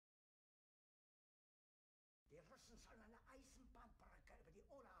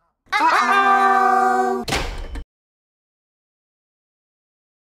Uh-oh.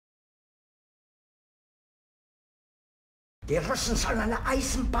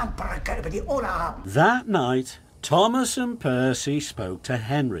 That night, Thomas and Percy spoke to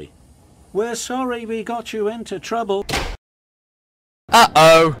Henry. "We're sorry we got you into trouble."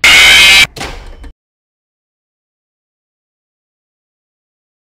 Uh-oh.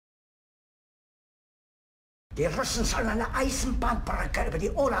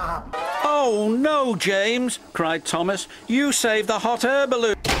 "Oh no, James," cried Thomas. "You saved the hot air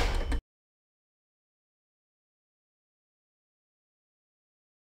balloon."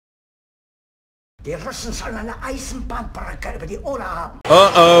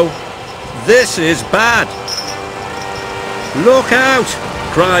 Uh-oh. This is bad. "Look out!"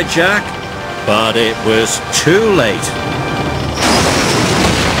 cried Jack. But it was too late.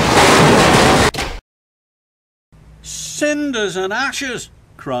 "Cinders and ashes!"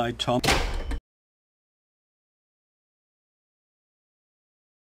 cried Tom.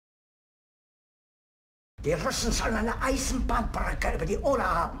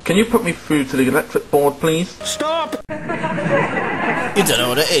 Can you put me through to the electric board, please? "Stop!" You don't know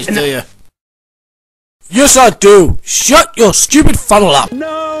what it is, do you? Yes, I do. Shut your stupid funnel up.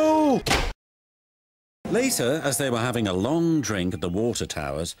 "No!" Later, as they were having a long drink at the water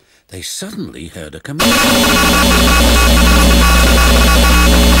towers, they suddenly heard a commotion.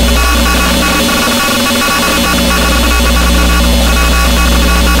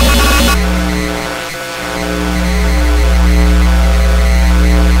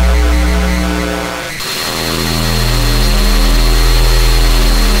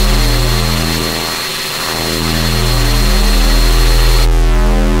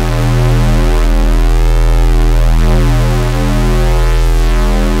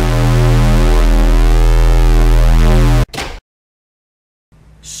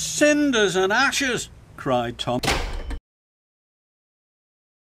 "Cinders and ashes!" cried Tom.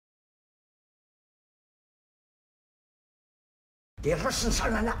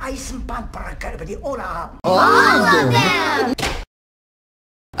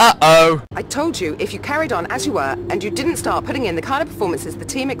 Uh-oh. I told you, if you carried on as you were, and you didn't start putting in the kind of performances the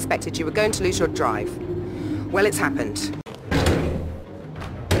team expected, you were going to lose your drive. Well, it's happened.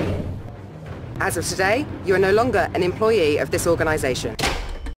 As of today, you are no longer an employee of this organisation.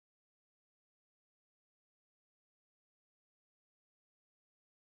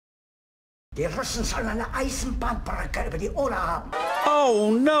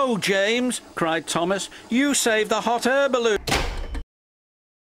 "Oh no, James," cried Thomas. "You saved the hot air balloon."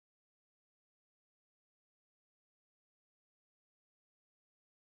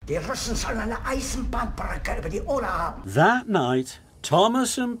 That night,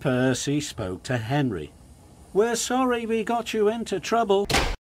 Thomas and Percy spoke to Henry. "We're sorry we got you into trouble."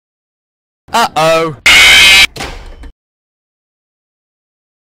 Uh-oh.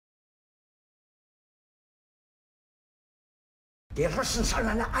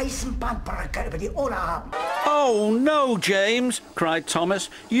 "Oh no, James," cried Thomas.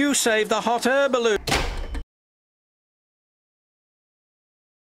 "You saved the hot air balloon."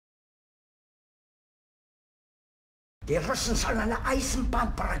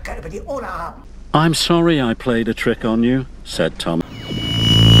 "I'm sorry I played a trick on you," said Tom.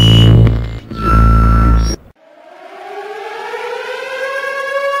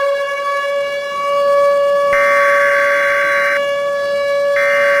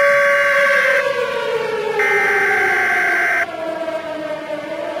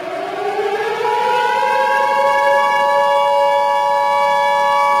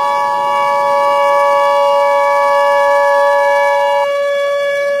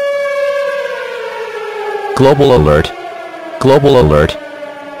 Global alert. Global alert.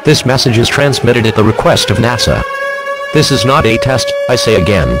 This message is transmitted at the request of NASA. This is not a test, I say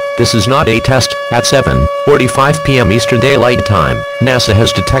again, this is not a test. At 7:45 p.m. Eastern Daylight Time, NASA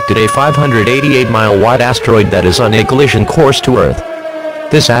has detected a 588-mile-wide asteroid that is on a collision course to Earth.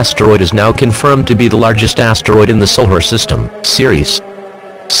 This asteroid is now confirmed to be the largest asteroid in the solar system, Ceres.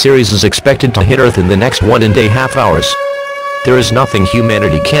 Ceres is expected to hit Earth in the next 1.5 hours. There is nothing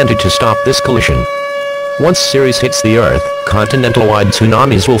humanity can do to stop this collision. Once Ceres hits the Earth, continental-wide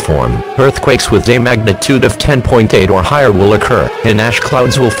tsunamis will form, earthquakes with a magnitude of 10.8 or higher will occur, and ash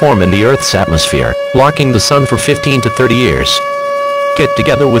clouds will form in the Earth's atmosphere, blocking the sun for 15 to 30 years. Get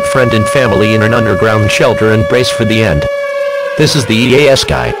together with friend and family in an underground shelter and brace for the end. This is the EAS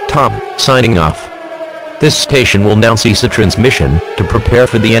guy, Tom, signing off. This station will now cease a transmission, to prepare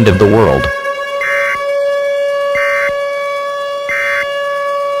for the end of the world.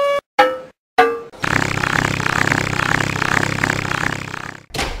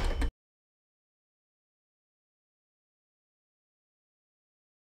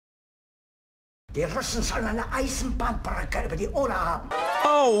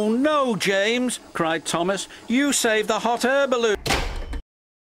 Oh no, James, cried Thomas. You saved the hot air balloon.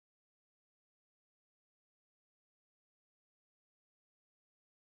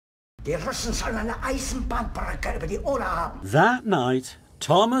 That night,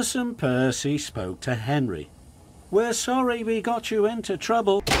 Thomas and Percy spoke to Henry. We're sorry we got you into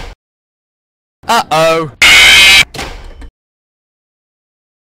trouble. Uh-oh.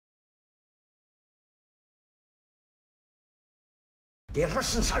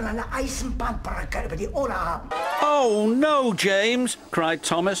 Oh no, James, cried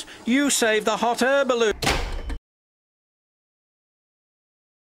Thomas. You saved the hot air balloon.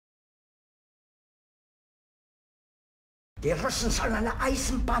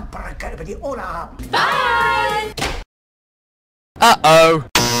 Bye! Uh-oh.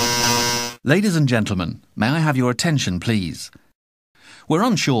 Ladies and gentlemen, may I have your attention, please? We're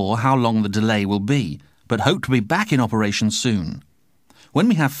unsure how long the delay will be, but hope to be back in operation soon. When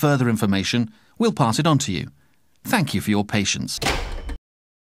we have further information, we'll pass it on to you. Thank you for your patience.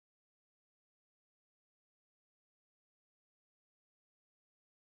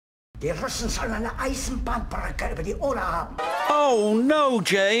 Oh no,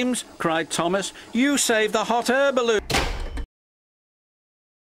 James, cried Thomas. You saved the hot air balloon.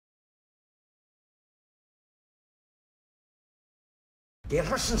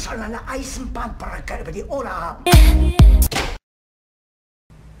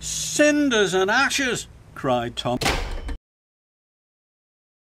 Cinders and ashes, cried Tom.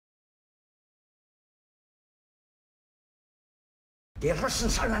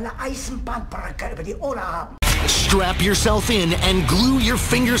 Strap yourself in and glue your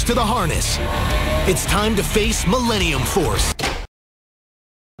fingers to the harness. It's time to face Millennium Force.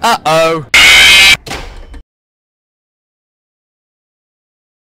 Uh-oh.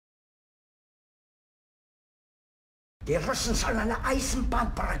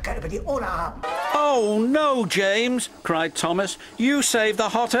 Oh no, James, cried Thomas. You saved the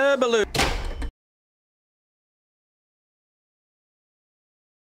hot air balloon.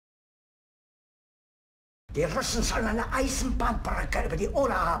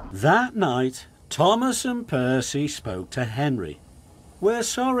 That night, Thomas and Percy spoke to Henry. We're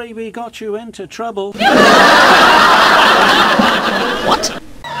sorry we got you into trouble. What?